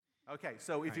Okay,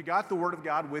 so if you got the Word of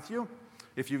God with you,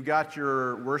 if you've got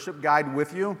your worship guide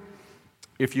with you,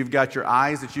 if you've got your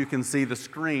eyes that you can see the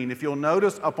screen, if you'll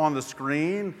notice up on the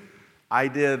screen, I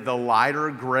did the lighter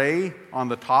gray on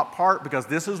the top part because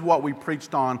this is what we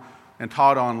preached on and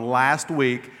taught on last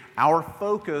week. Our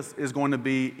focus is going to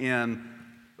be in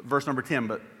verse number 10,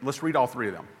 but let's read all three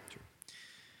of them.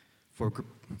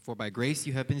 For by grace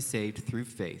you have been saved through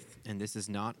faith, and this is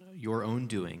not your own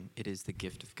doing, it is the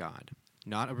gift of God,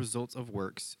 not a result of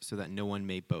works, so that no one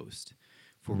may boast.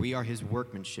 For we are his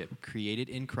workmanship, created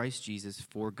in Christ Jesus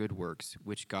for good works,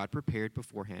 which God prepared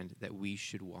beforehand that we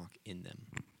should walk in them.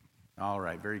 All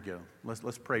right, very good.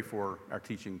 Let's pray for our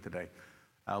teaching today.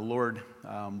 Lord,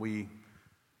 we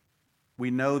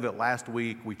know that last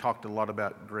week we talked a lot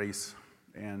about grace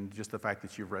and just the fact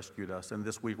that you've rescued us. And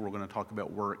this week we're going to talk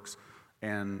about works.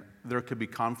 And there could be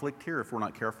conflict here if we're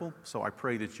not careful. So I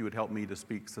pray that you would help me to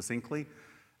speak succinctly.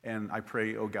 And I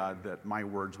pray, oh God, that my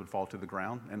words would fall to the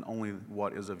ground and only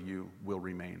what is of you will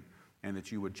remain. And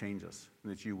that you would change us,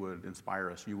 and that you would inspire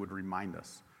us, you would remind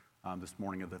us this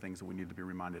morning of the things that we need to be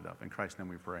reminded of. In Christ's name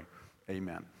we pray.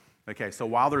 Amen. Okay, so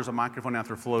while there's a microphone out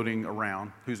there floating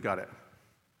around, who's got it?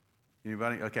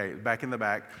 Anybody? Okay, back in the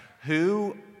back.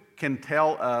 Who can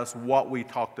tell us what we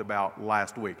talked about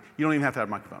last week? You don't even have to have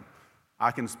a microphone. I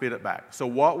can spit it back. So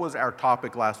what was our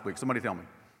topic last week? Somebody tell me.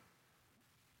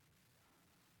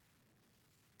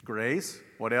 Grace.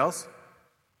 What else?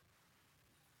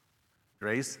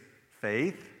 Grace.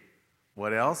 Faith.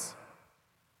 What else?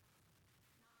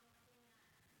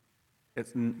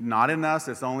 It's not in us,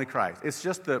 it's only Christ. It's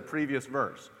just the previous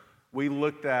verse. We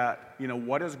looked at,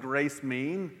 what does grace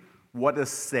mean? What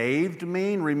does saved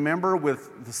mean? Remember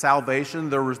with the salvation,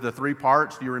 there was the three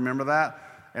parts. Do you remember that?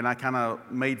 And I kind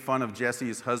of made fun of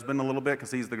Jesse's husband a little bit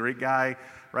because he's the Greek guy,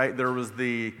 right? There was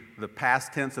the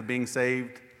past tense of being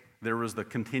saved. There was the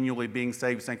continually being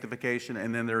saved, sanctification.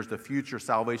 And then there's the future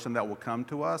salvation that will come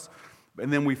to us.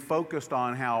 And then we focused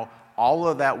on how all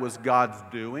of that was God's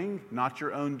doing, not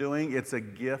your own doing. It's a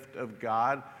gift of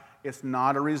God. It's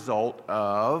not a result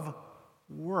of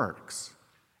works.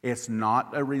 It's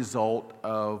not a result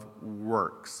of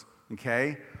works,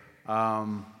 okay?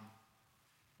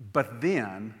 But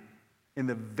then, in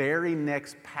the very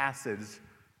next passage,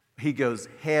 he goes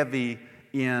heavy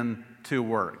into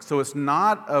works. So it's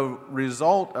not a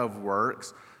result of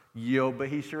works, but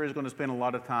he sure is going to spend a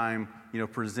lot of time,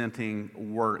 presenting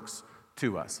works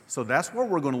to us. So that's what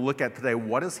we're going to look at today.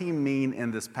 What does he mean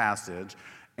in this passage?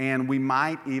 And we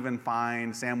might even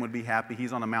find, Sam would be happy,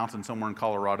 he's on a mountain somewhere in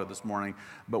Colorado this morning,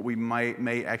 but we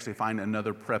may actually find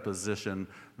another preposition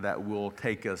that will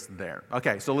take us there.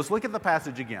 Okay, so let's look at the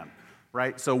passage again,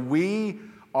 right? So we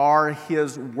are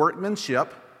his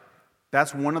workmanship.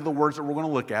 That's one of the words that we're going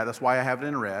to look at. That's why I have it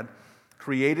in red.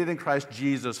 Created in Christ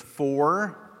Jesus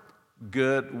for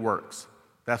good works.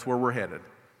 That's where we're headed,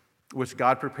 which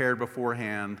God prepared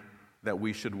beforehand that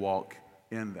we should walk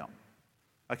in them.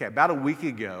 Okay, about a week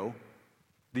ago,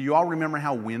 do you all remember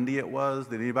how windy it was?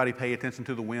 Did anybody pay attention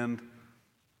to the wind?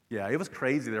 Yeah, it was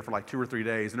crazy there for like 2 or 3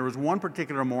 days. And there was one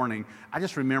particular morning, I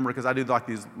just remember because I do like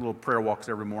these little prayer walks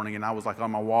every morning, and I was like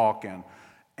on my walk, and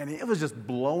it was just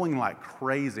blowing like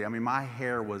crazy. I mean, my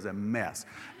hair was a mess.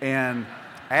 And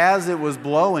as it was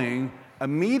blowing,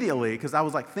 immediately, because I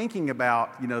was like thinking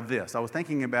about, this. I was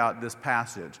thinking about this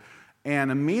passage. And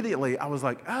immediately I was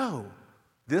like, oh,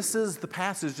 this is the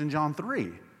passage in John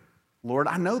 3. Lord,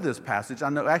 I know this passage. I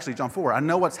know, actually, John 4. I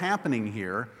know what's happening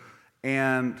here.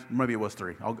 And maybe it was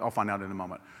 3. I'll find out in a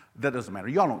moment. That doesn't matter.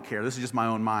 Y'all don't care. This is just my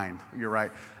own mind. You're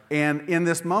right. And in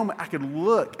this moment, I could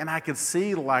look and I could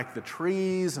see like the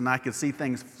trees, and I could see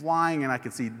things flying, and I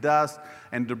could see dust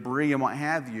and debris and what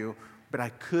have you, but I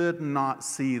could not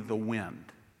see the wind.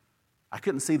 I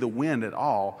couldn't see the wind at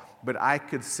all, but I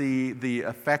could see the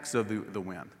effects of the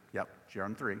wind. Yep,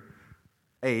 John 3.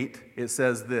 8, it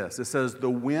says this. It says, the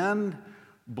wind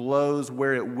blows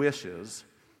where it wishes,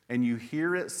 and you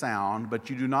hear it sound, but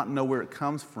you do not know where it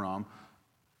comes from.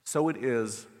 So it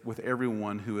is with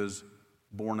everyone who is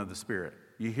born of the Spirit.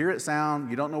 You hear it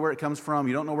sound, you don't know where it comes from,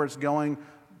 you don't know where it's going,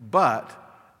 but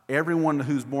everyone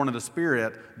who's born of the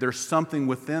Spirit, there's something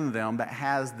within them that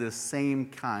has this same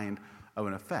kind of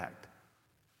an effect.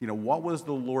 What was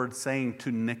the Lord saying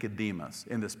to Nicodemus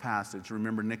in this passage?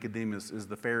 Remember, Nicodemus is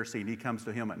the Pharisee, and he comes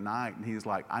to him at night, and he's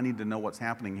like, I need to know what's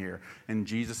happening here. And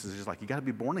Jesus is just like, you got to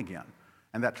be born again.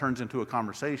 And that turns into a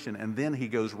conversation, and then he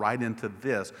goes right into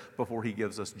this before he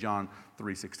gives us John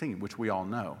 3:16, which we all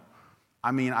know.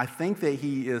 I mean, I think that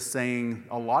he is saying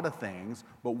a lot of things,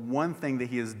 but one thing that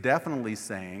he is definitely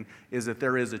saying is that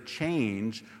there is a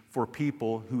change for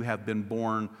people who have been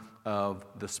born of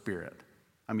the Spirit.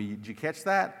 I mean, did you catch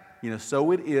that?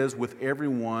 So it is with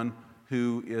everyone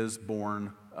who is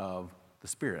born of the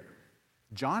Spirit.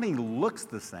 Johnny looks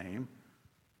the same,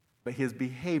 but his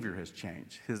behavior has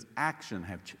changed. His action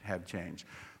have changed.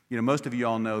 Most of you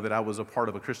all know that I was a part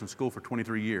of a Christian school for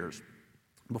 23 years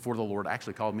before the Lord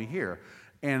actually called me here.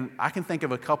 And I can think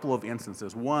of a couple of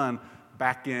instances. One,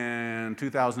 back in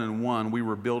 2001, we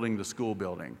were building the school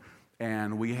building.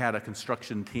 And we had a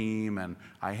construction team, and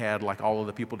I had like all of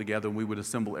the people together, and we would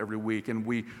assemble every week. And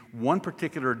one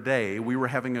particular day, we were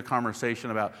having a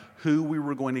conversation about who we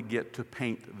were going to get to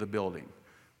paint the building,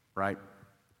 right?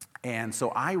 And so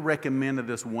I recommended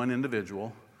this one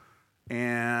individual,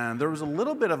 and there was a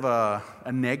little bit of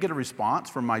a negative response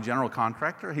from my general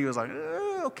contractor. He was like,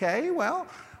 okay, well,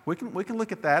 we can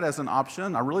look at that as an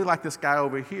option. I really like this guy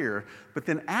over here. But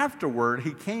then afterward,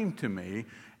 he came to me,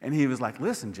 and he was like,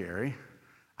 listen, Jerry,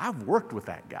 I've worked with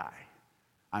that guy.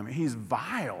 I mean, he's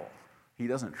vile. He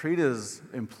doesn't treat his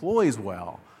employees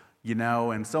well,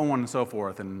 and so on and so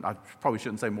forth. And I probably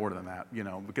shouldn't say more than that,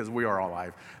 because we are all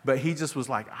alive. But he just was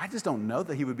like, I just don't know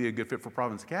that he would be a good fit for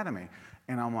Providence Academy.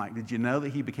 And I'm like, did you know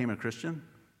that he became a Christian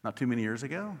not too many years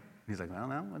ago? He's like,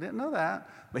 no, I didn't know that.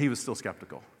 But he was still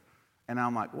skeptical. And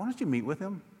I'm like, why don't you meet with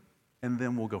him, and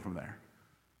then we'll go from there.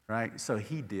 Right? So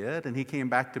he did, and he came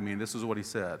back to me, and this is what he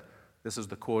said. This is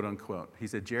the quote, unquote. He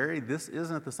said, Jerry, this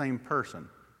isn't the same person.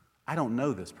 I don't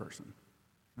know this person.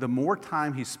 The more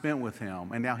time he spent with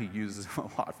him, and now he uses him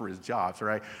a lot for his jobs,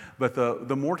 right? But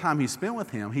the more time he spent with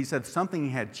him, he said something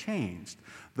had changed.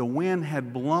 The wind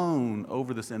had blown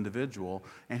over this individual,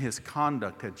 and his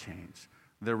conduct had changed.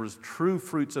 There was true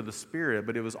fruits of the Spirit,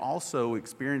 but it was also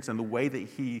experiencing the way that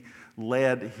he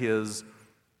led his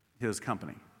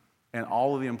company. And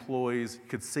all of the employees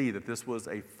could see that this was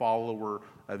a follower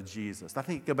of Jesus. I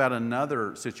think about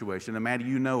another situation, and Maddie,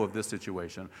 you know of this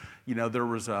situation. There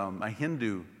was a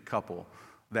Hindu couple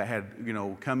that had,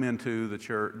 come into the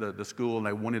church, the school, and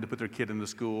they wanted to put their kid in the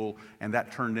school, and that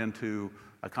turned into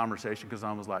a conversation because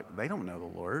I was like, they don't know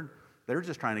the Lord. They're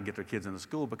just trying to get their kids into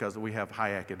school because we have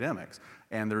high academics.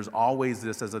 And there's always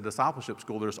this, as a discipleship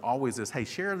school, there's always this, hey,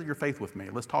 share your faith with me.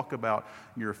 Let's talk about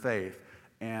your faith.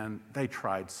 And they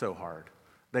tried so hard.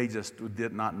 They just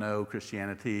did not know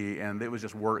Christianity, and it was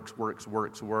just works.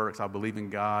 I believe in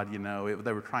God,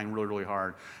 they were trying really, really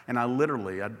hard. And I'm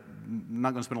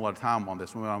not going to spend a lot of time on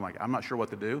this. I'm not sure what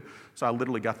to do. So I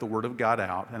literally got the Word of God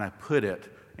out, and I put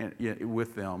it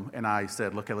with them, and I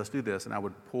said, look, let's do this. And I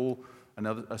would pull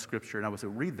a scripture, and I would say,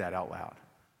 read that out loud.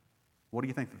 What do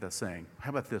you think that's saying? How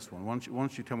about this one? Why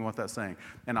don't you tell me what that's saying?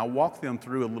 And I'll walk them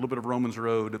through a little bit of Romans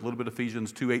Road, a little bit of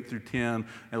Ephesians 2:8 through 10, and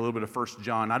a little bit of 1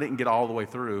 John. I didn't get all the way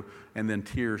through, and then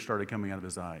tears started coming out of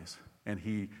his eyes. And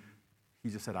he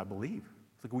just said, I believe.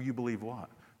 It's like, well, you believe what?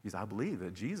 He said, I believe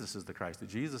that Jesus is the Christ, that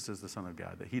Jesus is the Son of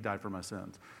God, that he died for my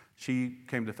sins. She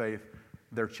came to faith,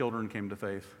 their children came to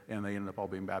faith, and they ended up all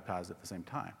being baptized at the same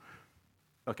time.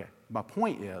 Okay, my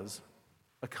point is,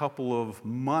 a couple of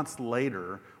months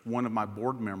later, one of my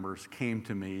board members came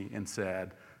to me and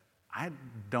said, I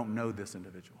don't know this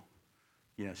individual.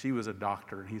 She was a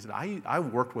doctor. And he said, I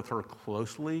worked with her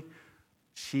closely.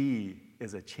 She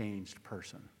is a changed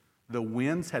person. The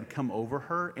winds had come over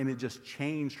her, and it just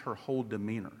changed her whole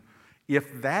demeanor.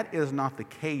 If that is not the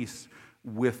case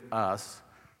with us,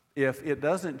 if it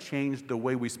doesn't change the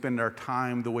way we spend our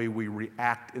time, the way we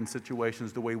react in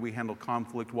situations, the way we handle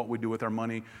conflict, what we do with our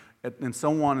money, and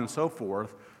so on and so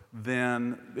forth,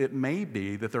 then it may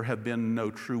be that there have been no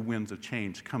true winds of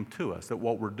change come to us, that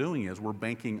what we're doing is we're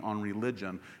banking on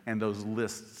religion and those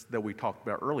lists that we talked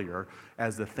about earlier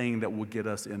as the thing that will get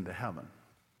us into heaven.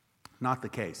 Not the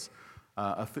case.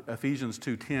 Ephesians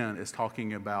 2:10 is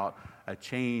talking about a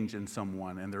change in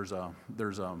someone, and there's a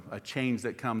change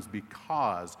that comes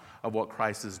because of what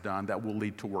Christ has done that will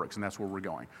lead to works, and that's where we're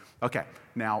going. Okay,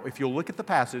 now if you'll look at the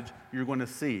passage, you're going to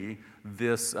see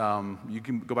this. You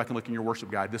can go back and look in your worship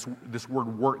guide. This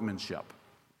word workmanship.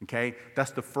 Okay,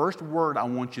 that's the first word I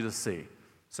want you to see.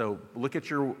 So look at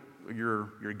your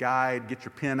guide, get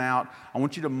your pen out. I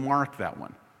want you to mark that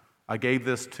one. I gave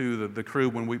this to the crew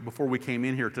before we came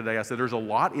in here today. I said, there's a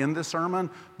lot in this sermon,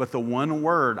 but the one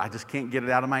word, I just can't get it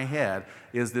out of my head,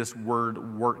 is this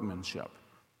word workmanship.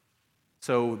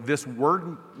 So this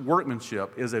word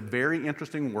workmanship is a very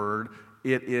interesting word.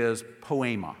 It is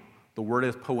poema. The word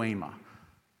is poema.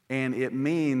 And it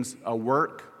means a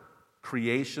work,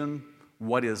 creation,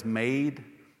 what is made,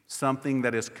 something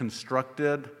that is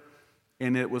constructed,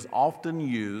 and it was often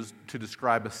used to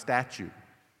describe a statue,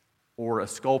 or a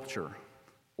sculpture,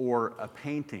 or a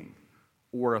painting,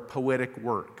 or a poetic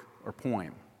work or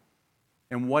poem.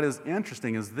 And what is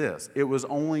interesting is this: it was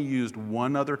only used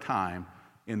one other time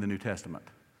in the New Testament.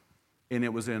 And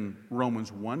it was in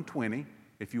Romans 1:20.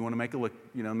 If you want to make a look,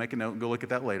 make a note, go look at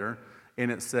that later.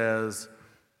 And it says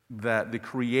that the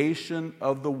creation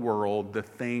of the world, the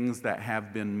things that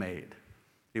have been made.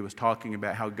 It was talking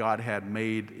about how God had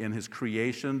made in his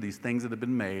creation, these things that have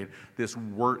been made, this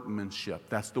workmanship.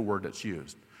 That's the word that's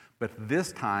used. But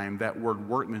this time, that word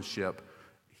workmanship,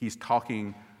 he's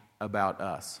talking about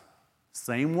us.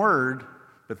 Same word,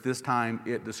 but this time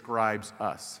it describes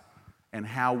us and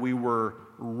how we were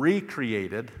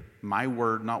recreated. My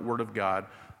word, not word of God,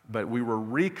 but we were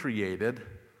recreated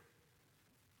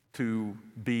to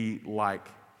be like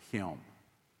him.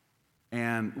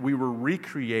 And we were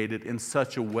recreated in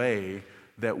such a way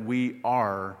that we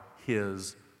are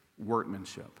his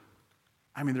workmanship.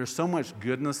 I mean, there's so much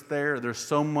goodness there. There's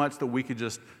so much that we could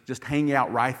just hang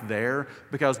out right there,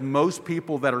 because most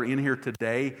people that are in here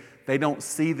today, they don't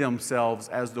see themselves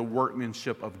as the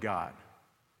workmanship of God.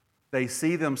 They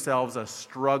see themselves as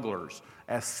strugglers,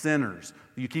 as sinners.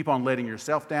 You keep on letting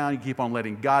yourself down. You keep on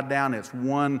letting God down. It's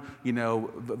one,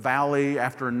 valley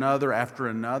after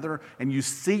another, and you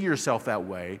see yourself that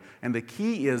way. And the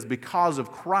key is because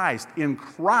of Christ, in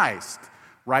Christ,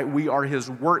 right, we are his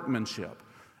workmanship.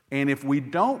 And if we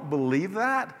don't believe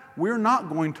that, we're not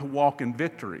going to walk in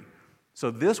victory. So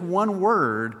this one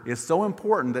word is so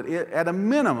important that at a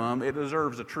minimum, it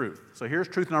deserves a truth. So here's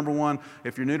truth number one.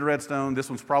 If you're new to Redstone, this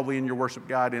one's probably in your worship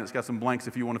guide, and it's got some blanks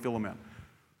if you want to fill them in.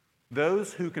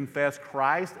 Those who confess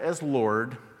Christ as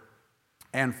Lord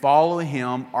and follow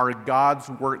him are God's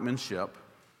workmanship.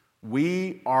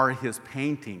 We are his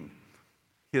painting,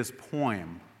 his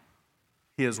poem,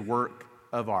 his work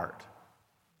of art.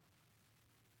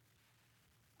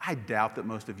 I doubt that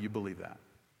most of you believe that.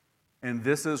 And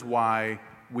this is why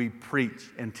we preach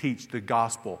and teach the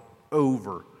gospel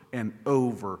over and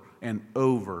over and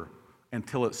over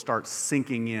until it starts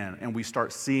sinking in and we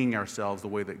start seeing ourselves the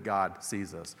way that God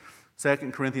sees us.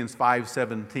 2 Corinthians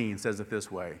 5:17 says it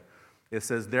this way. It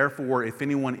says, therefore, if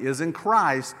anyone is in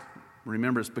Christ,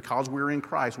 remember it's because we're in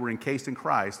Christ, we're encased in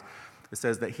Christ, it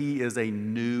says that he is a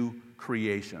new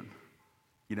creation.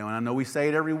 And I know we say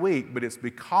it every week, but it's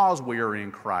because we are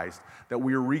in Christ, that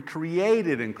we are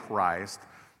recreated in Christ,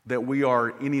 that we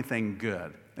are anything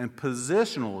good. And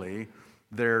positionally,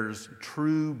 there's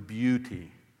true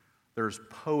beauty. There's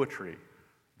poetry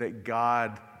that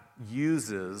God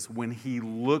uses when he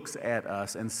looks at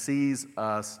us and sees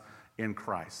us in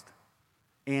Christ.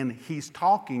 And he's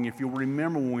talking, if you'll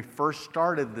remember when we first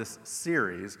started this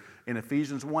series in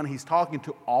Ephesians 1, he's talking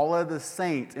to all of the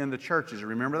saints in the churches. You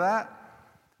remember that?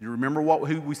 You remember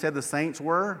who we said the saints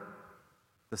were?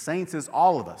 The saints is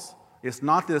all of us. It's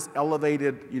not this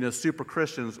elevated, super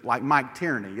Christians like Mike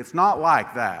Tierney. It's not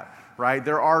like that, right?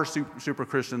 There are super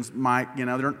Christians, Mike,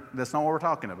 that's not what we're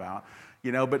talking about.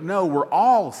 But no, we're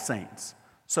all saints.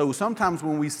 So sometimes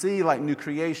when we see like new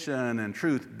creation and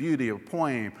truth, beauty, a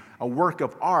poem, a work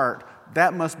of art,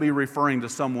 that must be referring to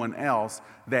someone else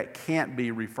that can't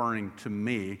be referring to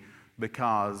me,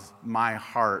 because my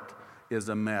heart is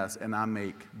a mess and I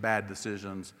make bad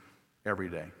decisions every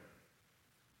day.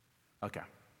 Okay.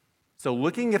 So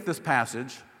looking at this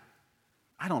passage,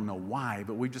 I don't know why,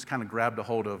 but we just kind of grabbed a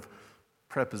hold of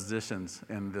prepositions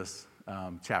in this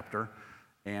chapter,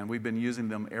 and we've been using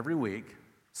them every week.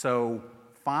 So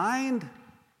find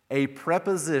a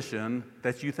preposition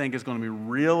that you think is going to be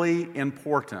really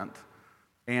important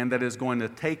and that is going to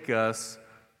take us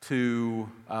to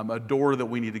a door that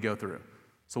we need to go through.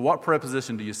 So what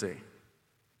preposition do you see?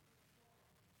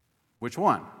 Which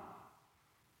one?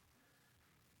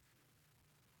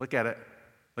 Look at it.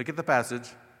 Look at the passage.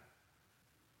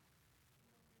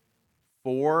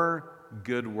 For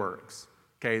good works.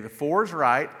 Okay, the for is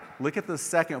right. Look at the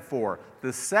second for.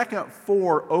 The second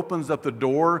for opens up the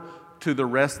door to the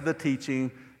rest of the teaching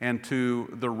and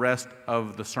to the rest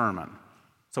of the sermon.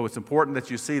 So it's important that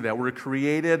you see that. We're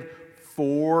created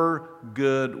for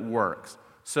good works.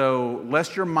 So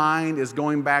lest your mind is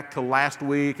going back to last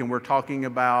week and we're talking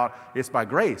about it's by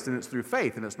grace and it's through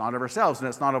faith and it's not of ourselves and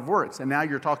it's not of works. And now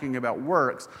you're talking about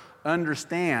works.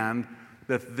 Understand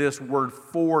that this word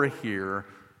for here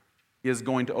is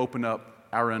going to open up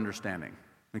our understanding.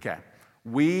 Okay.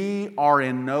 We are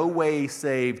in no way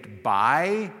saved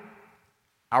by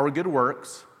our good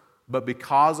works, but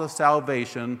because of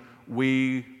salvation,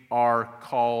 we are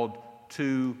called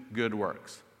to good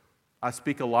works. I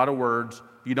speak a lot of words.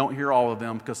 You don't hear all of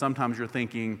them because sometimes you're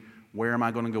thinking, where am I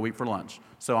going to go eat for lunch?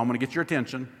 So I'm going to get your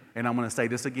attention, and I'm going to say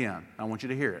this again. I want you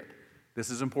to hear it.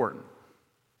 This is important.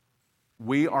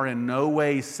 We are in no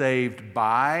way saved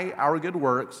by our good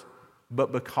works,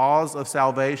 but because of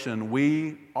salvation,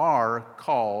 we are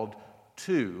called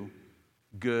to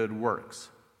good works.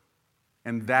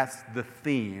 And that's the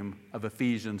theme of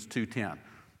Ephesians 2:10. A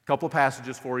couple of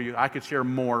passages for you. I could share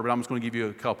more, but I'm just going to give you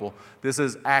a couple. This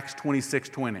is Acts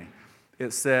 26:20.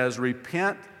 It says,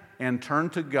 repent and turn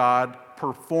to God,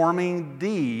 performing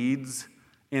deeds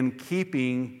in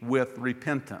keeping with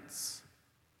repentance.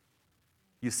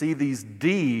 You see, these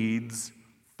deeds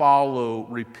follow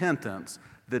repentance.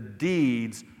 The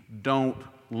deeds don't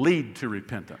lead to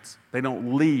repentance. They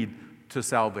don't lead to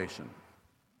salvation.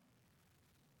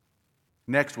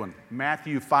 Next one,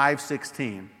 Matthew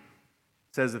 5:16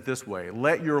 says it this way,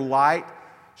 let your light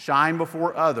shine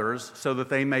before others so that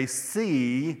they may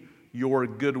see your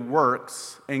good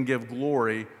works and give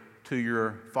glory to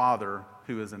your Father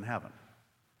who is in heaven.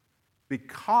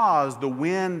 Because the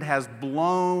wind has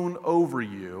blown over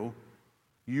you,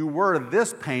 you were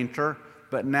this painter,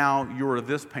 but now you're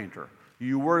this painter.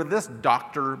 You were this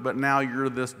doctor, but now you're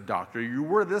this doctor. You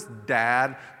were this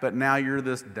dad, but now you're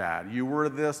this dad. You were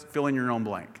this, fill in your own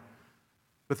blank.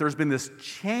 But there's been this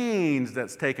change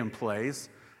that's taken place,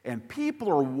 and people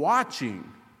are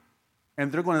watching,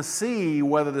 and they're going to see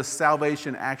whether this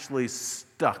salvation actually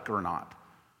stuck or not.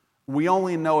 We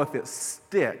only know if it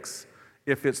sticks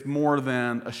if it's more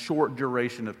than a short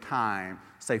duration of time,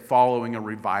 say following a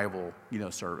revival,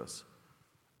 service.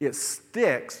 It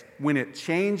sticks when it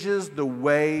changes the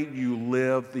way you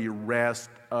live the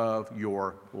rest of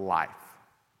your life.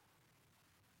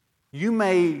 You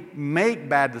may make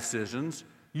bad decisions.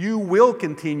 You will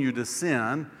continue to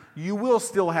sin. You will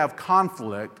still have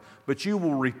conflict, but you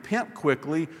will repent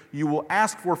quickly. You will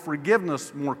ask for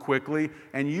forgiveness more quickly,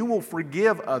 and you will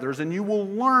forgive others, and you will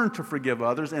learn to forgive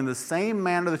others in the same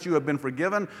manner that you have been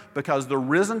forgiven, because the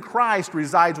risen Christ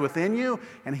resides within you,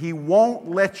 and he won't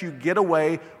let you get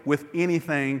away with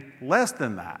anything less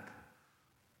than that.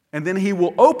 And then he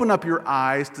will open up your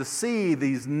eyes to see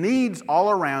these needs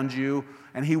all around you,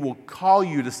 and he will call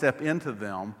you to step into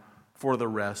them for the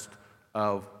rest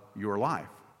of your life.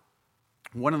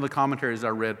 One of the commentaries I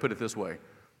read put it this way.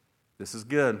 This is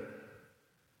good.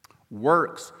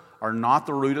 Works are not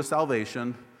the root of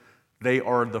salvation. They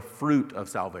are the fruit of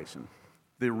salvation.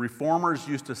 The reformers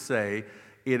used to say,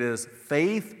 it is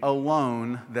faith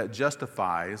alone that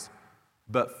justifies,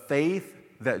 but faith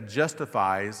that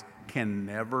justifies can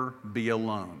never be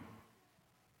alone.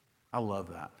 I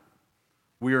love that.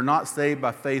 We are not saved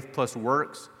by faith plus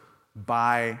works,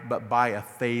 but by a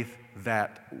faith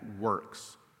that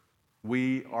works.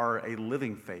 We are a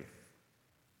living faith.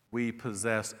 We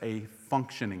possess a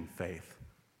functioning faith.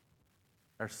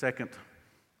 Our second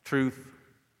truth,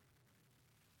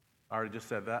 I already just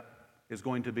said that, is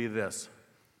going to be this.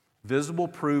 Visible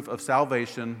proof of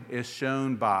salvation is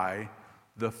shown by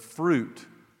the fruit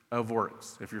of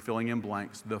works. If you're filling in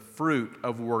blanks, the fruit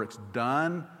of works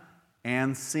done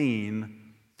and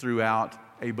seen throughout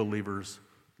a believer's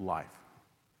life.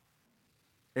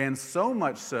 And so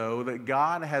much so that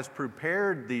God has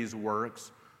prepared these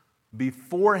works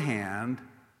beforehand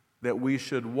that we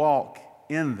should walk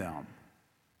in them.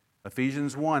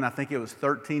 Ephesians 1, I think it was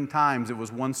 13 times, it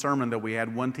was one sermon that we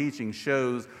had, one teaching,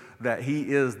 shows that he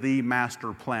is the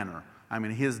master planner. I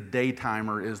mean, his day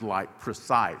timer is like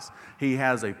precise. He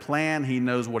has a plan, he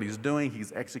knows what he's doing,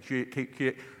 he's executing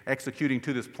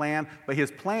to this plan, but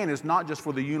his plan is not just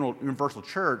for the universal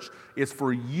church, it's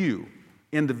for you.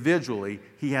 Individually,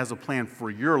 he has a plan for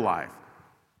your life.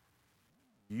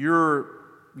 You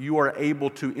are able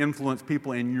to influence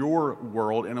people in your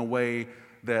world in a way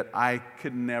that I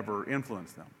could never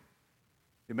influence them.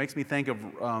 It makes me think of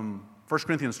 1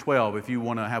 Corinthians 12, if you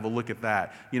want to have a look at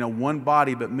that. One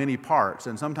body but many parts.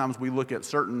 And sometimes we look at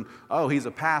certain, he's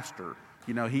a pastor.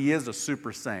 He is a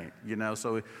super saint.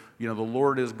 So the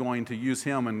Lord is going to use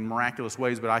him in miraculous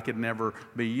ways, but I could never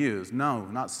be used. No,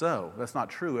 not so. That's not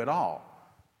true at all.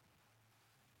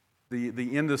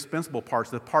 The indispensable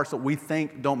parts, the parts that we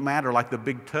think don't matter, like the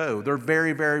big toe, they're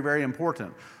very, very, very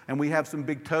important. And we have some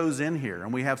big toes in here,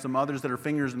 and we have some others that are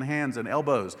fingers and hands and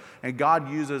elbows, and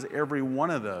God uses every one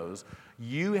of those.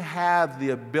 You have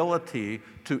the ability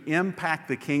to impact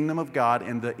the kingdom of God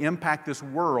and to impact this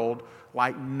world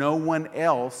like no one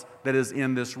else that is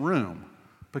in this room,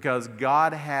 because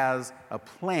God has a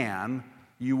plan.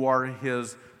 You are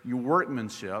your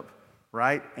workmanship,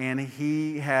 right? And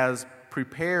he has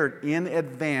prepared in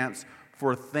advance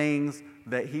for things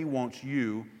that he wants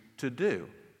you to do.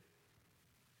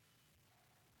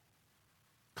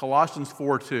 Colossians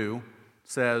 4:2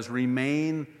 says,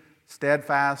 remain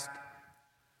steadfast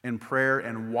in prayer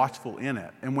and watchful in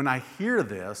it. And when I hear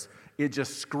this, it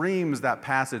just screams that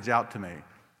passage out to me.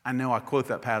 I know I quote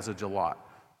that passage a lot.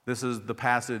 This is the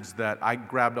passage that I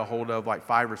grabbed a hold of like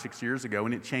 5 or 6 years ago,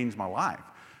 and it changed my life.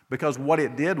 Because what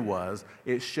it did was,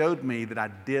 it showed me that I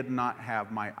did not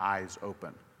have my eyes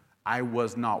open. I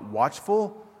was not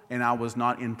watchful, and I was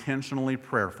not intentionally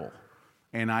prayerful.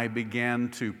 And I began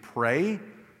to pray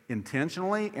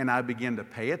intentionally, and I began to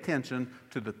pay attention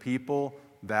to the people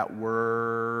that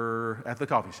were at the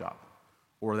coffee shop,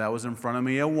 or that was in front of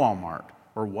me at Walmart,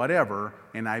 or whatever,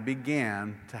 and I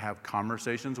began to have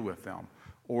conversations with them,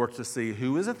 or to see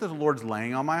who is it that the Lord's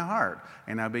laying on my heart.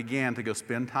 And I began to go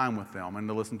spend time with them and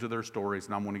to listen to their stories,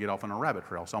 and I'm going to get off on a rabbit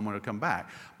trail, so I'm going to come back.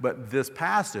 But this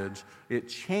passage, it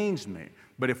changed me.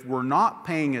 But if we're not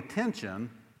paying attention,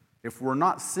 if we're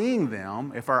not seeing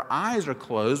them, if our eyes are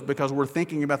closed because we're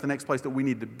thinking about the next place that we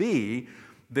need to be,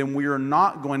 then we are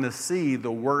not going to see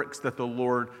the works that the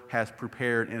Lord has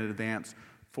prepared in advance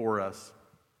for us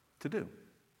to do.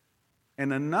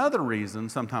 And another reason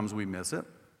sometimes we miss it,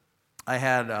 I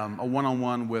had a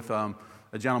one-on-one with a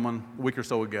gentleman a week or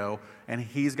so ago, and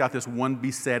he's got this one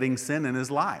besetting sin in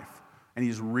his life. And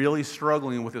he's really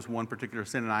struggling with this one particular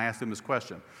sin, and I asked him this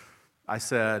question. I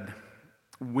said,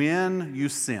 when you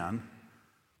sin,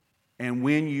 and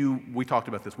we talked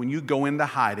about this, when you go into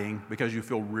hiding because you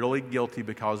feel really guilty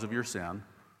because of your sin,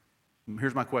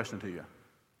 here's my question to you.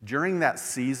 During that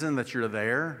season that you're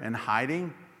there and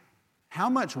hiding, how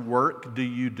much work do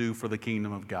you do for the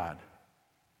kingdom of God?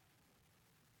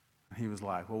 He was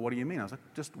like, well, what do you mean? I was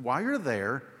like, just while you're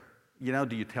there,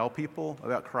 do you tell people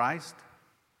about Christ?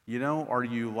 Are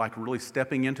you like really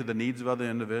stepping into the needs of other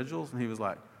individuals? And he was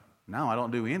like, no, I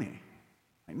don't do any.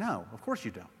 Like, no, of course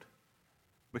you don't.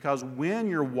 Because when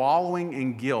you're wallowing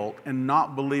in guilt and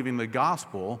not believing the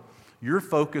gospel, your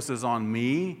focus is on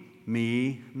me,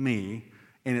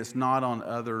 and it's not on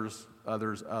others.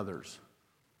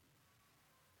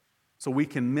 So we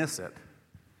can miss it.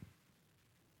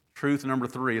 Truth number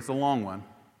 3, it's a long one.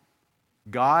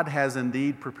 God has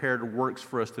indeed prepared works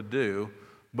for us to do,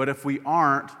 but if we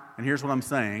aren't, and here's what I'm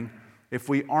saying, if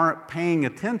we aren't paying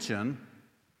attention,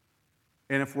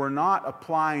 and if we're not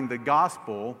applying the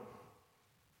gospel,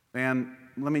 and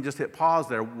let me just hit pause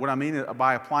there. What I mean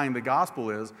by applying the gospel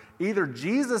is either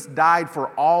Jesus died for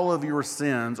all of your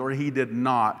sins or he did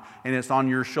not, and it's on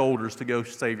your shoulders to go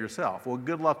save yourself. Well,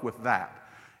 good luck with that.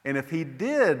 And if he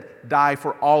did die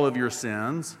for all of your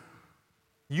sins,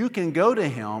 you can go to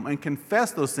him and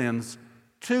confess those sins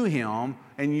to him,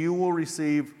 and you will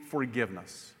receive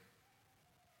forgiveness.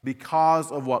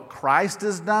 Because of what Christ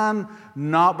has done,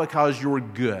 not because you're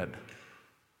good.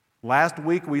 Last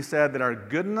week we said that our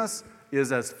goodness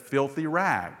is as filthy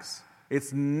rags.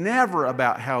 It's never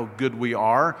about how good we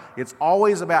are. It's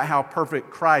always about how perfect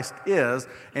Christ is.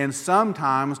 And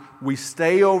sometimes we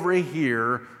stay over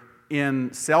here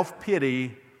in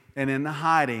self-pity and in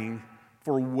hiding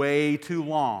for way too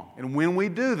long. And when we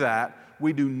do that,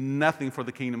 we do nothing for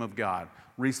the kingdom of God.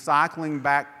 Recycling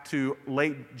back to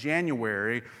late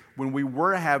January, when we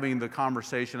were having the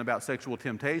conversation about sexual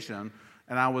temptation,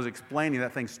 and I was explaining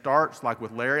that thing starts like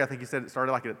with Larry. I think he said it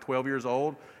started like at 12 years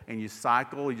old, and you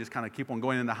cycle. You just kind of keep on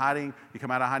going into hiding. You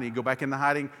come out of hiding, you go back into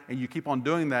hiding, and you keep on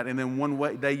doing that. And then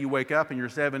one day you wake up and you're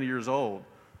 70 years old.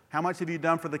 How much have you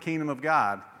done for the kingdom of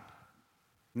God?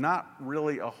 Not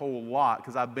really a whole lot,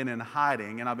 because I've been in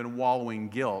hiding and I've been wallowing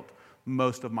guilt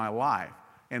most of my life.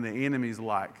 And the enemy's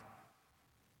like,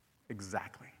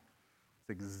 exactly. It's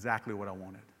exactly what I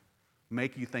wanted.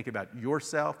 Make you think about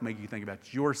yourself, make you think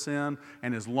about your sin,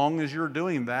 and as long as you're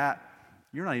doing that,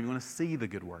 you're not even going to see the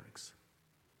good works.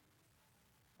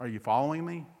 Are you following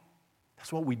me?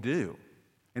 That's what we do.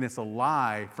 And it's a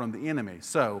lie from the enemy.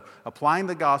 So, applying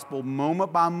the gospel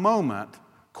moment by moment,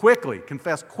 quickly,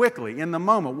 confess quickly in the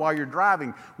moment while you're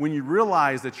driving, when you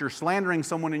realize that you're slandering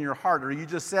someone in your heart or you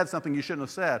just said something you shouldn't have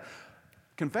said.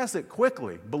 Confess it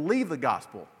quickly. Believe the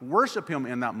gospel. Worship him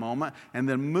in that moment, and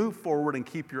then move forward and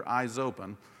keep your eyes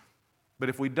open. But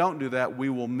if we don't do that, we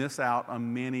will miss out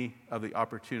on many of the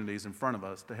opportunities in front of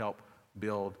us to help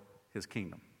build his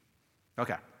kingdom.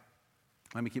 Okay,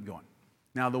 let me keep going.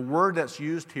 Now, the word that's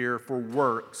used here for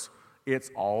works, it's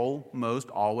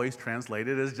almost always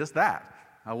translated as just that.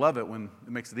 I love it when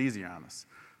it makes it easier on us.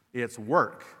 It's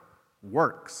work,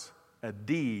 works, a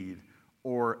deed,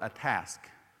 or a task.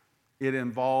 It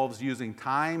involves using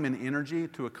time and energy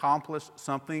to accomplish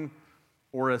something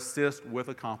or assist with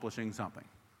accomplishing something.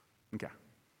 Okay.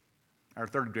 Our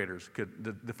third graders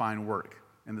could define work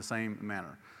in the same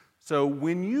manner. So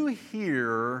when you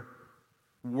hear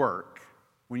work,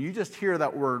 when you just hear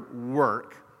that word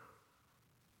work,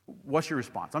 what's your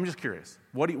response? I'm just curious.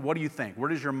 What do you think? Where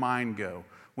does your mind go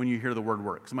when you hear the word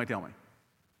work? Somebody tell me.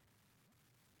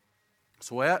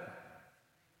 Sweat?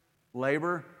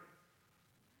 Labor?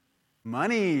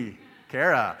 Money?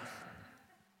 Kara?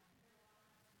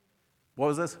 What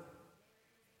was this?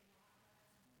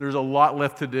 There's a lot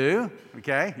left to do.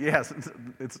 Okay? Yes,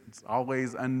 it's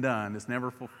always undone. It's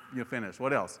never finished.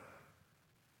 What else?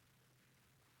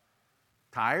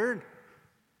 Tired?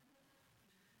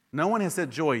 No one has said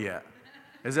joy yet.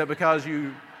 Is that because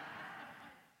you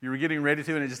were getting ready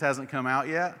to and it just hasn't come out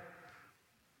yet?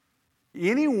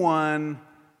 Anyone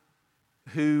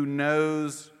who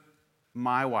knows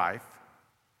my wife,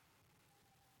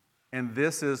 and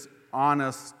this is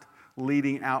honest,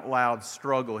 leading out loud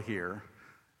struggle here,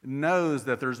 knows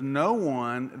that there's no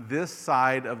one this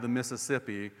side of the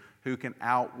Mississippi who can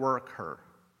outwork her.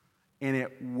 And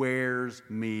it wears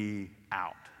me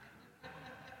out.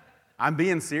 I'm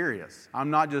being serious. I'm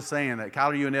not just saying that.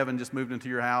 Kyler, you and Evan just moved into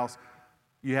your house.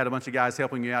 You had a bunch of guys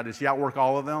helping you out. Did she outwork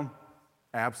all of them?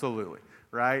 Absolutely,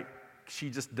 right? She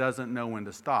just doesn't know when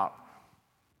to stop.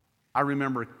 I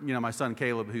remember, my son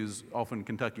Caleb, who's off in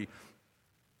Kentucky,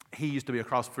 he used to be a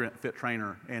CrossFit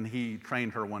trainer, and he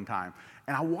trained her one time.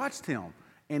 And I watched him,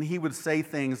 and he would say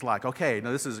things like, okay,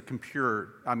 now this is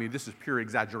pure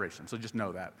exaggeration, so just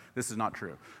know that. This is not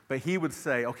true. But he would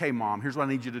say, okay, Mom, here's what I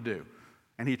need you to do.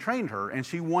 And he trained her, and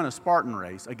she won a Spartan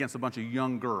race against a bunch of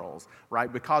young girls,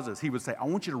 right? Because of this, he would say, I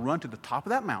want you to run to the top of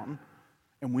that mountain,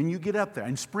 and when you get up there,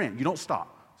 and sprint, you don't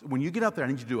stop. When you get up there, I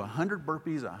need you to do 100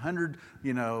 burpees, 100,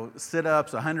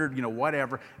 sit-ups, 100,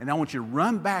 whatever, and I want you to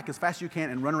run back as fast as you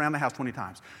can and run around the house 20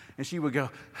 times. And she would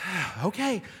go,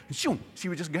 okay, and she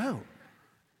would just go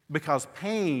because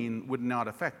pain would not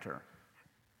affect her.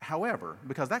 However,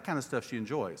 because that kind of stuff she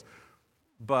enjoys,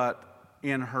 but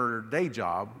in her day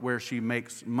job where she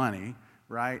makes money,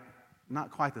 right,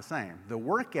 not quite the same. The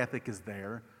work ethic is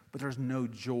there, but there's no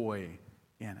joy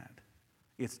in it.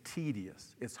 It's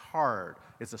tedious, it's hard,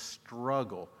 it's a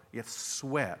struggle, it's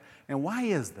sweat. And why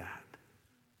is that?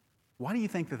 Why do you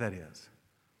think that is?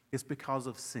 It's because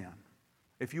of sin.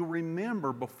 If you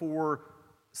remember, before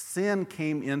sin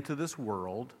came into this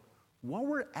world, what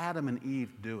were Adam and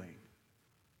Eve doing?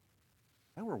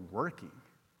 They were working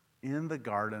in the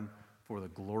garden for the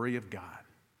glory of God.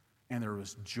 And there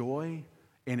was joy,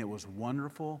 and it was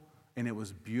wonderful, and it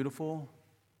was beautiful.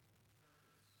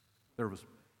 There was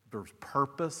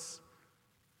purpose,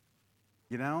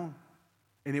 and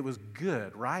it was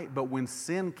good, right? But when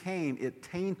sin came, it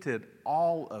tainted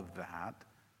all of that,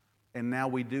 and now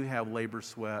we do have labor,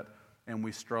 sweat, and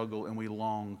we struggle, and we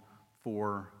long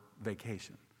for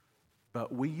vacation.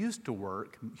 But we used to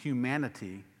work,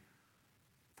 humanity,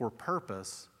 for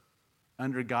purpose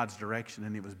under God's direction,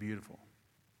 and it was beautiful.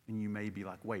 And you may be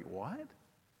like, wait, what?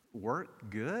 Work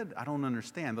good? I don't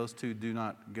understand. Those two do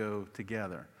not go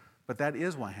together. But that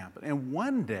is what happened. And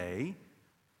one day,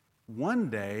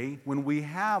 when we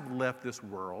have left this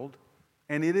world,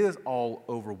 and it is all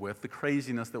over with, the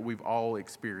craziness that we've all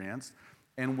experienced,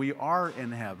 and we are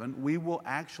in heaven, we will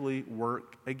actually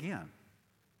work again.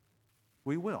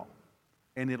 We will.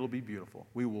 And it'll be beautiful.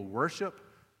 We will worship,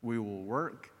 we will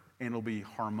work, and it'll be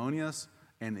harmonious,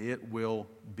 and it will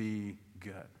be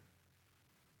good.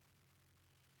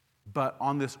 But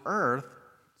on this earth,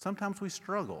 sometimes we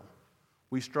struggle.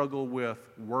 We struggle with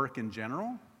work in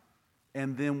general,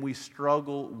 and then we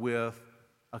struggle with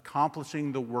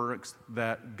accomplishing the works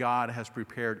that God has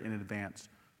prepared in advance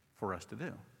for us to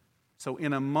do. So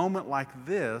in a moment like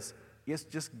this, it's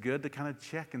just good to kind of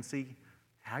check and see,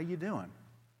 how you doing?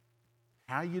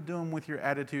 How you doing with your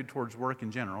attitude towards work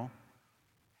in general?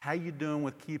 How you doing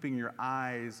with keeping your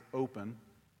eyes open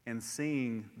and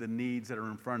seeing the needs that are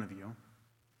in front of you?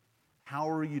 How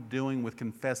are you doing with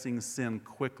confessing sin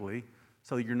quickly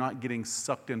so that you're not getting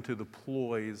sucked into the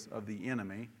ploys of the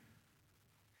enemy?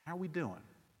 How are we doing?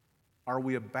 Are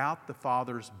we about the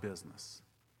Father's business?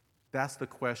 That's the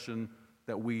question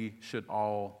that we should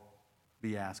all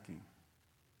be asking.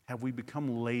 Have we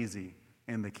become lazy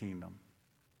in the kingdom?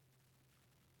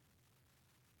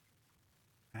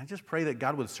 And I just pray that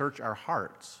God would search our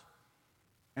hearts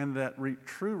and that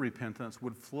true repentance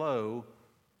would flow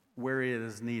where it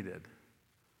is needed,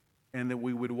 and that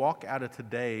we would walk out of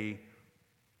today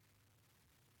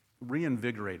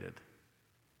reinvigorated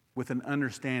with an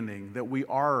understanding that we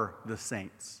are the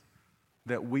saints,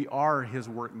 that we are His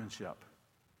workmanship,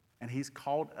 and He's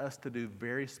called us to do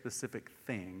very specific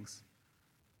things,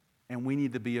 and we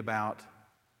need to be about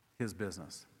His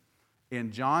business.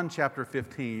 In John chapter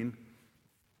 15,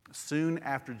 soon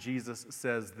after Jesus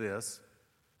says this,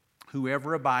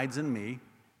 "Whoever abides in me,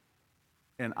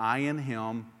 and I in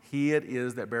him, he it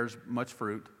is that bears much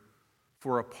fruit.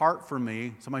 For apart from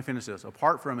me," somebody finish this,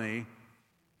 "apart from me,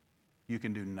 you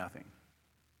can do nothing."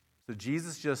 So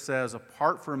Jesus just says,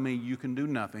 apart from me, you can do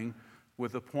nothing,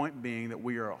 with the point being that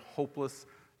we are hopeless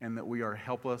and that we are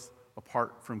helpless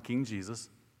apart from King Jesus.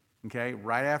 Okay,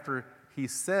 right after he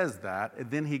says that, and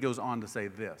then he goes on to say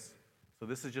this. So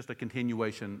this is just a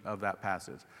continuation of that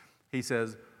passage. He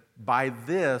says, "By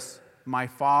this my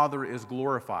Father is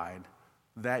glorified,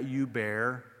 that you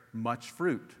bear much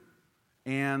fruit."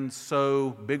 And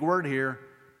so, big word here,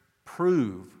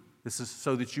 prove. This is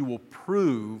so that you will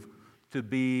prove to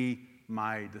be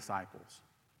my disciples.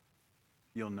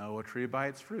 You'll know a tree by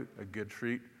its fruit. A good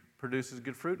tree produces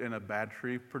good fruit, and a bad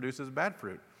tree produces bad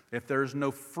fruit. If there's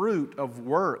no fruit of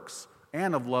works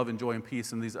and of love and joy and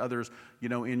peace and these others,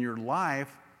 in your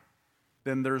life,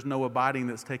 then there's no abiding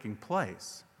that's taking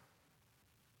place.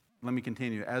 Let me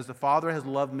continue. "As the Father has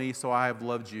loved me, so I have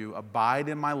loved you. Abide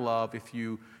in my love. If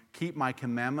you keep my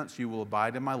commandments, you will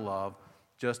abide in my love,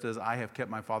 just as I have kept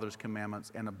my Father's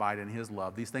commandments and abide in his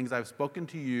love. These things I've spoken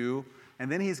to you."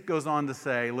 And then he goes on to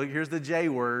say, look, here's the J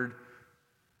word,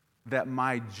 "that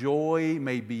my joy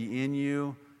may be in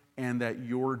you and that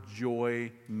your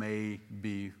joy may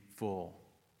be full."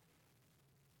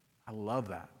 I love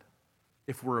that.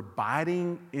 If we're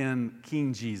abiding in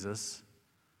King Jesus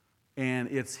and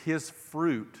it's his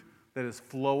fruit that is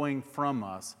flowing from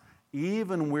us,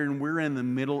 even when we're in the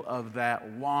middle of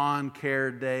that lawn care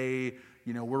day,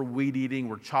 we're weed eating,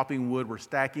 we're chopping wood, we're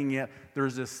stacking it,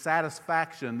 there's this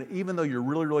satisfaction that even though you're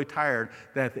really, really tired,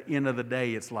 that at the end of the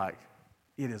day, it's like,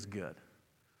 it is good.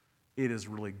 It is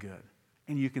really good.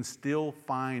 And you can still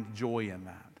find joy in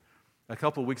that. A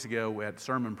couple of weeks ago at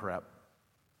sermon prep,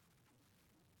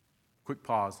 quick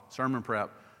pause, sermon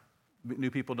prep.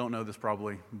 New people don't know this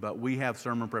probably, but we have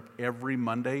sermon prep every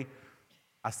Monday.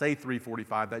 I say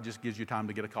 3:45, that just gives you time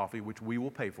to get a coffee, which we will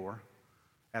pay for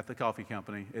at the coffee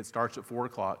company. It starts at 4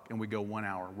 o'clock and we go 1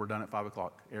 hour. We're done at 5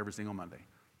 o'clock every single Monday.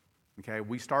 Okay,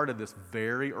 we started this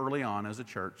very early on as a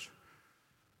church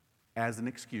as an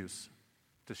excuse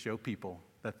to show people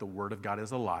that the Word of God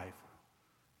is alive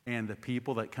and the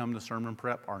people that come to sermon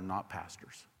prep are not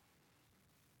pastors.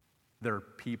 They're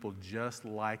people just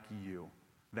like you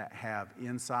that have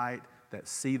insight, that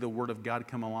see the Word of God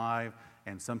come alive,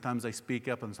 and sometimes they speak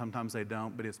up and sometimes they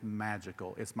don't, but it's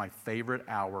magical. It's my favorite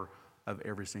hour of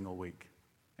every single week,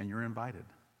 and you're invited.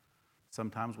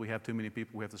 Sometimes we have too many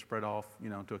people, we have to spread off,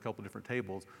 to a couple different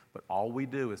tables, but all we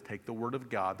do is take the Word of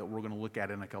God that we're going to look at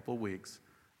in a couple of weeks,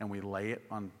 and we lay it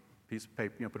on a piece of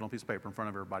paper, put it on a piece of paper in front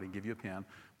of everybody, give you a pen,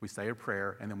 we say a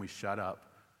prayer, and then we shut up.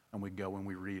 And we go and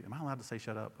we read. Am I allowed to say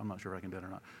shut up? I'm not sure if I can do it or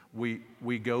not.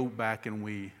 We go back and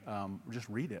we just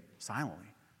read it silently.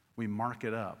 We mark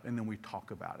it up, and then we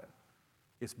talk about it.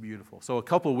 It's beautiful. So a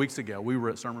couple of weeks ago, we were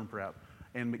at sermon prep,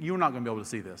 and you're not going to be able to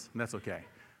see this, and that's okay.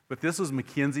 But this was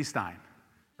Mackenzie Stein,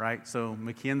 right? So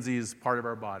Mackenzie is part of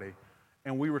our body.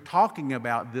 And we were talking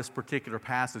about this particular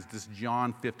passage, this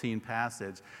John 15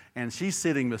 passage, and she's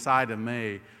sitting beside of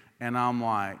me, and I'm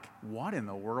like, what in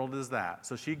the world is that?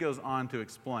 So she goes on to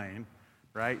explain,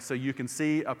 right? So you can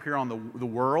see up here on the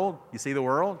world. You see the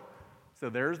world? So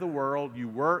there's the world. You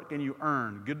work and you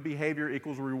earn. Good behavior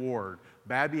equals reward.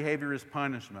 Bad behavior is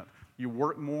punishment. You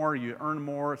work more, you earn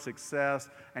more success,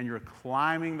 and you're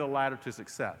climbing the ladder to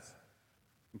success.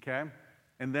 Okay?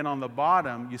 And then on the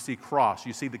bottom, you see cross.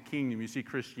 You see the kingdom. You see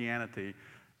Christianity.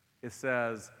 It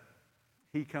says,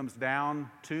 he comes down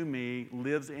to me,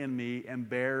 lives in me, and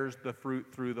bears the fruit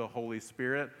through the Holy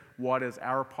Spirit. What is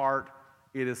our part?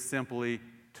 It is simply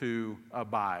to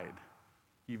abide.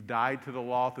 You've died to the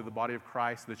law through the body of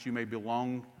Christ that you may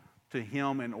belong to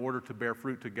him in order to bear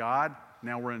fruit to God.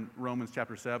 Now we're in Romans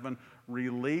chapter 7.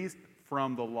 Released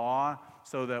from the law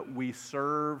so that we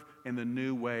serve in the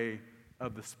new way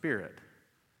of the Spirit.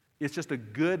 It's just a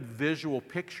good visual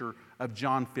picture of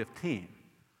John 15.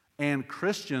 And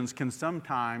Christians can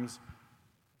sometimes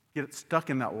get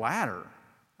stuck in that ladder.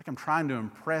 Like I'm trying to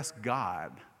impress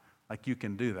God. Like you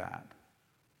can do that.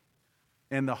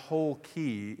 And the whole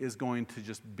key is going to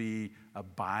just be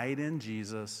abide in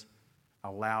Jesus,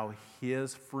 allow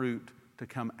his fruit to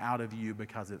come out of you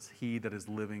because it's he that is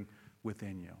living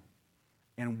within you.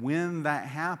 And when that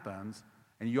happens,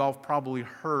 and you all have probably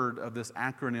heard of this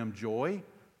acronym JOY.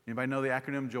 Anybody know the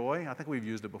acronym JOY? I think we've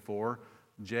used it before.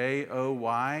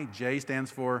 J-O-Y. J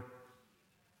stands for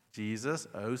Jesus.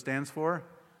 O stands for,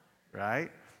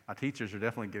 right? My teachers are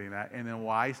definitely getting that. And then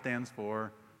Y stands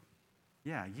for,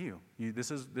 you. This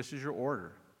is your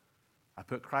order. I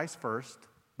put Christ first,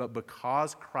 but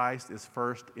because Christ is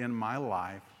first in my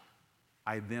life,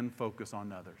 I then focus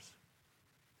on others.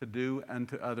 To do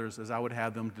unto others as I would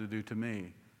have them to do to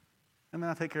me. And then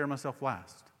I take care of myself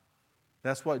last.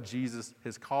 That's what Jesus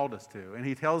has called us to. And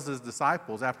he tells his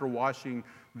disciples after washing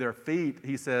their feet,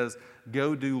 he says,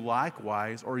 go do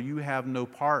likewise or you have no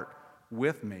part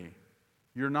with me.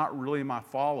 You're not really my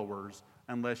followers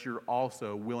unless you're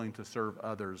also willing to serve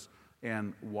others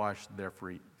and wash their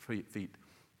feet. Feet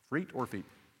or feet.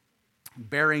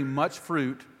 Bearing much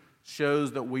fruit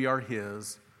shows that we are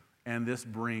His, and this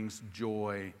brings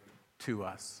joy to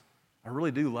us. I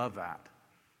really do love that.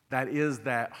 That is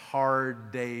that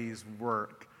hard day's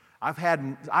work. I've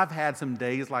had some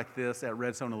days like this at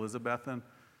Redstone Elizabethan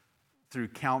through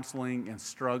counseling and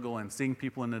struggle and seeing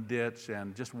people in the ditch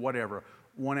and just whatever,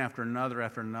 one after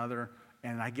another,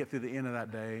 and I get through the end of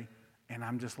that day, and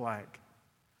I'm just like,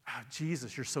 oh,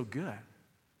 Jesus, you're so good.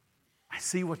 I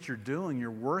see what you're doing.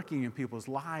 You're working in people's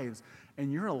lives,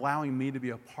 and you're allowing me to be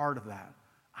a part of that.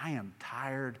 I am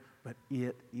tired, but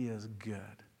it is good.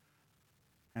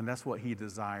 And that's what He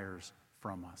desires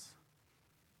from us.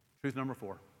 Truth number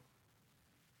 4.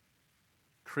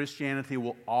 Christianity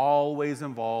will always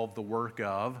involve the work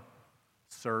of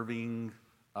serving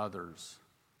others.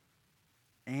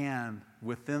 And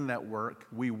within that work,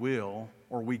 we will,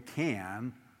 or we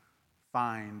can,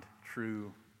 find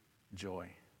true joy.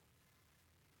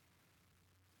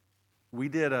 We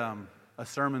did a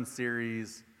sermon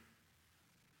series,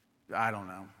 I don't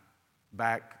know,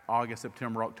 back August,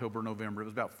 September, October, November. It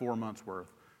was about 4 months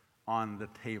worth on the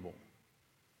table.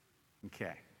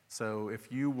 Okay, so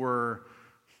if you were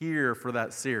here for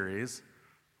that series,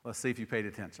 let's see if you paid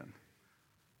attention.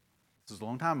 This was a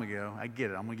long time ago. I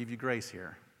get it. I'm going to give you grace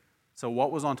here. So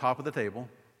what was on top of the table?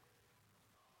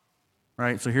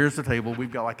 Right, so here's the table.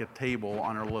 We've got like a table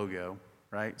on our logo,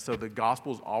 right? So the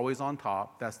gospel's always on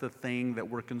top. That's the thing that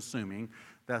we're consuming.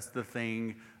 That's the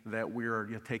thing that we're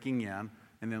taking in.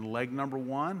 And then leg number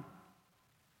 1, you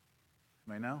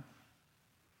may know?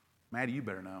 Maddie, you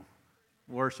better know.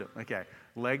 Worship, okay.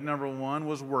 Leg number 1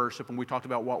 was worship, and we talked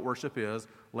about what worship is.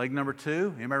 Leg number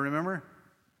 2, anybody remember?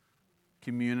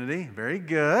 Community, very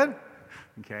good.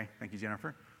 Okay, thank you,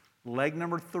 Jennifer. Leg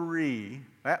number 3,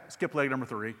 skip leg number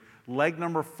 3. Leg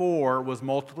number 4 was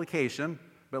multiplication,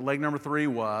 but leg number 3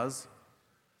 was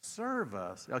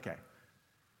service. Okay,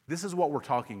 this is what we're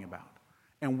talking about.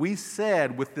 And we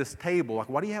said with this table, like,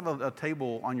 why do you have a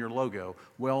table on your logo?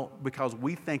 Well, because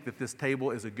we think that this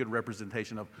table is a good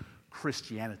representation of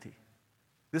Christianity.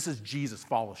 This is Jesus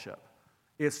fellowship.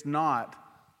 It's not,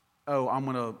 oh, I'm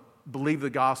going to believe the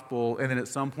gospel, and then at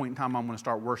some point in time, I'm going to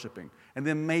start worshiping. And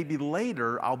then maybe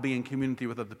later, I'll be in community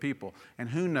with other people. And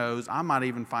who knows, I might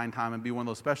even find time and be one of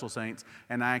those special saints,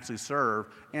 and I actually serve.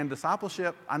 And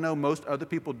discipleship, I know most other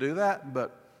people do that,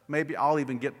 but maybe I'll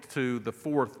even get to the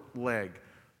 4th leg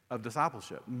of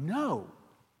discipleship. No,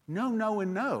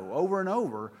 over and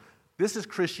over. This is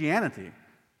Christianity.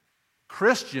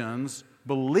 Christians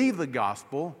believe the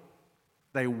gospel,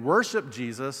 they worship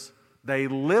Jesus, they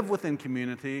live within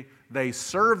community, they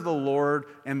serve the Lord,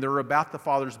 and they're about the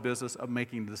Father's business of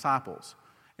making disciples.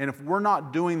 And if we're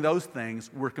not doing those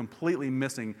things, we're completely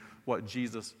missing what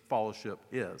Jesus fellowship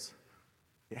is.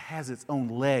 It has its own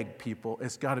leg, people.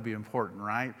 It's got to be important,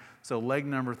 right? So leg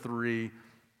number 3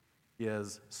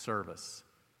 is service.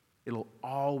 It'll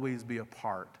always be a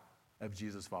part of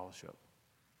Jesus fellowship.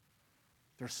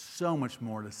 There's so much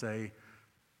more to say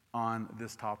on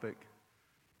this topic.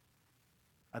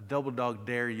 I double dog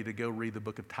dare you to go read the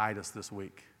book of Titus this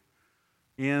week.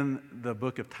 In the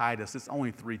book of Titus, it's only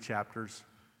 3 chapters.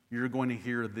 You're going to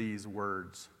hear these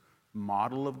words: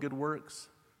 model of good works,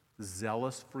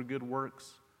 zealous for good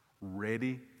works,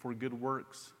 ready for good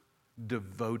works,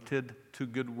 devoted to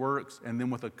good works, and then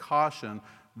with a caution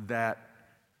that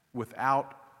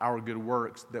without our good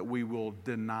works, that we will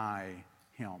deny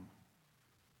Him.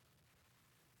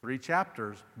 3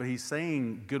 chapters, but he's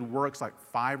saying good works like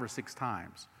 5 or 6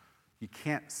 times. You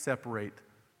can't separate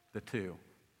the two.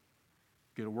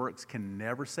 Good works can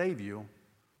never save you,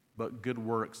 but good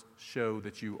works show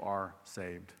that you are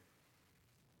saved.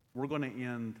 We're going to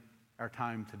end our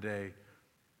time today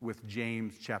with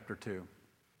James chapter 2.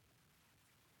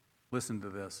 Listen to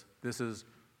this. This is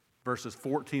verses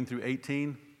 14 through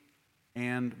 18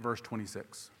 and verse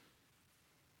 26.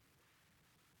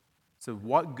 So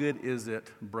what good is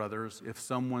it, brothers, if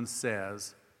someone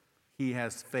says he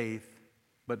has faith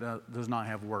but does not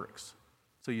have works?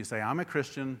 So you say, I'm a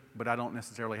Christian, but I don't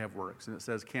necessarily have works. And it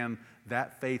says, can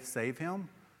that faith save him?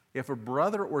 If a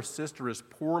brother or sister is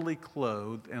poorly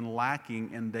clothed and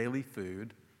lacking in daily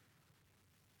food,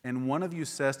 and one of you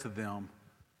says to them,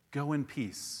 go in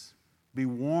peace, be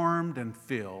warmed and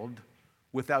filled,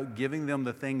 without giving them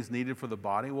the things needed for the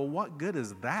body, well, what good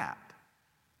is that?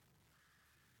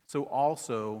 So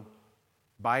also,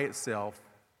 by itself,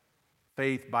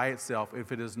 faith by itself,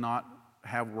 if it does not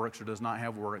have works or does not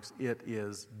have works, it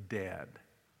is dead.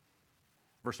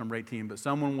 Verse number 18, but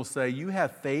someone will say, you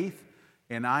have faith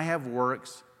and I have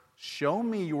works. Show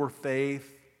me your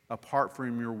faith apart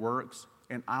from your works,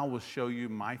 and I will show you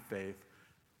my faith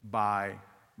by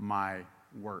my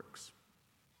works.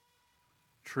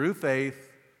 True faith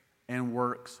and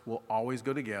works will always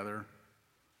go together,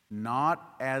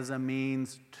 not as a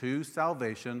means to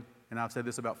salvation, and I've said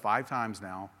this about 5 times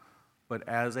now, but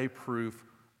as a proof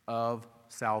of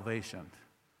salvation.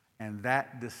 And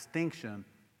that distinction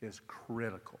is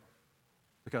critical,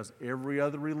 because every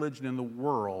other religion in the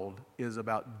world is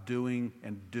about doing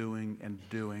and doing and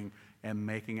doing and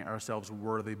making ourselves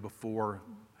worthy before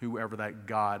whoever that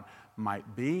God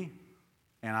might be.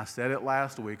 And I said it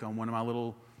last week on one of my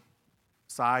little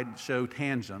sideshow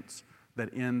tangents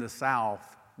that in the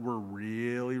South, we're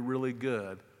really, really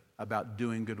good about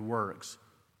doing good works,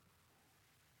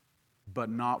 but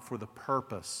not for the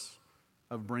purpose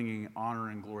of bringing honor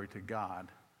and glory to God,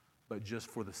 but just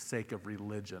for the sake of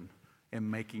religion and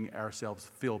making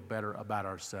ourselves feel better about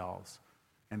ourselves.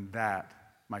 And that,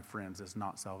 my friends, is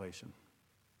not salvation.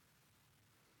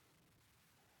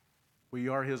 We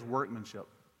are his workmanship,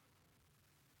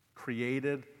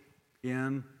 created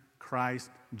in Christ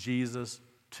Jesus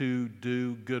to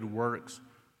do good works,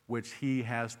 which he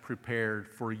has prepared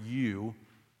for you,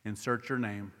 insert your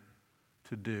name,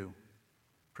 to do.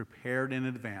 Prepared in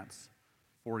advance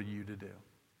for you to do.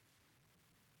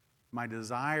 My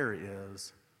desire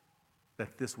is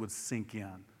that this would sink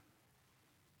in,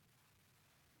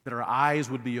 that our eyes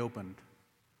would be opened,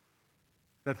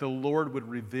 that the Lord would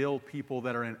reveal people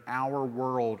that are in our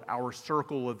world, our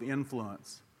circle of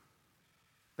influence,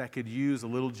 that could use a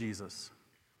little Jesus,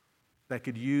 that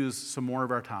could use some more of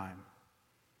our time,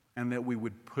 and that we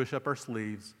would push up our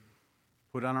sleeves,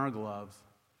 put on our gloves,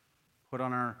 put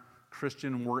on our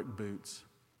Christian work boots,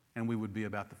 and we would be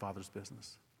about the Father's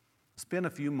business. Spend a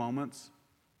few moments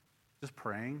just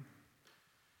praying,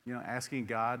 asking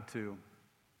God to,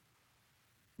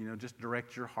 just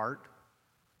direct your heart,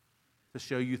 to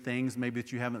show you things maybe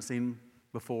that you haven't seen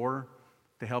before,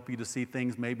 to help you to see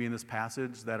things maybe in this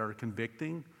passage that are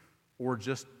convicting, or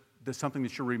just there's something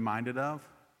that you're reminded of.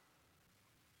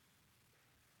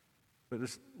 But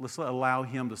let's allow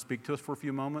him to speak to us for a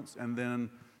few moments, and then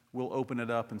we'll open it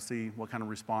up and see what kind of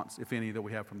response, if any, that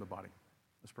we have from the body.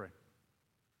 Let's pray.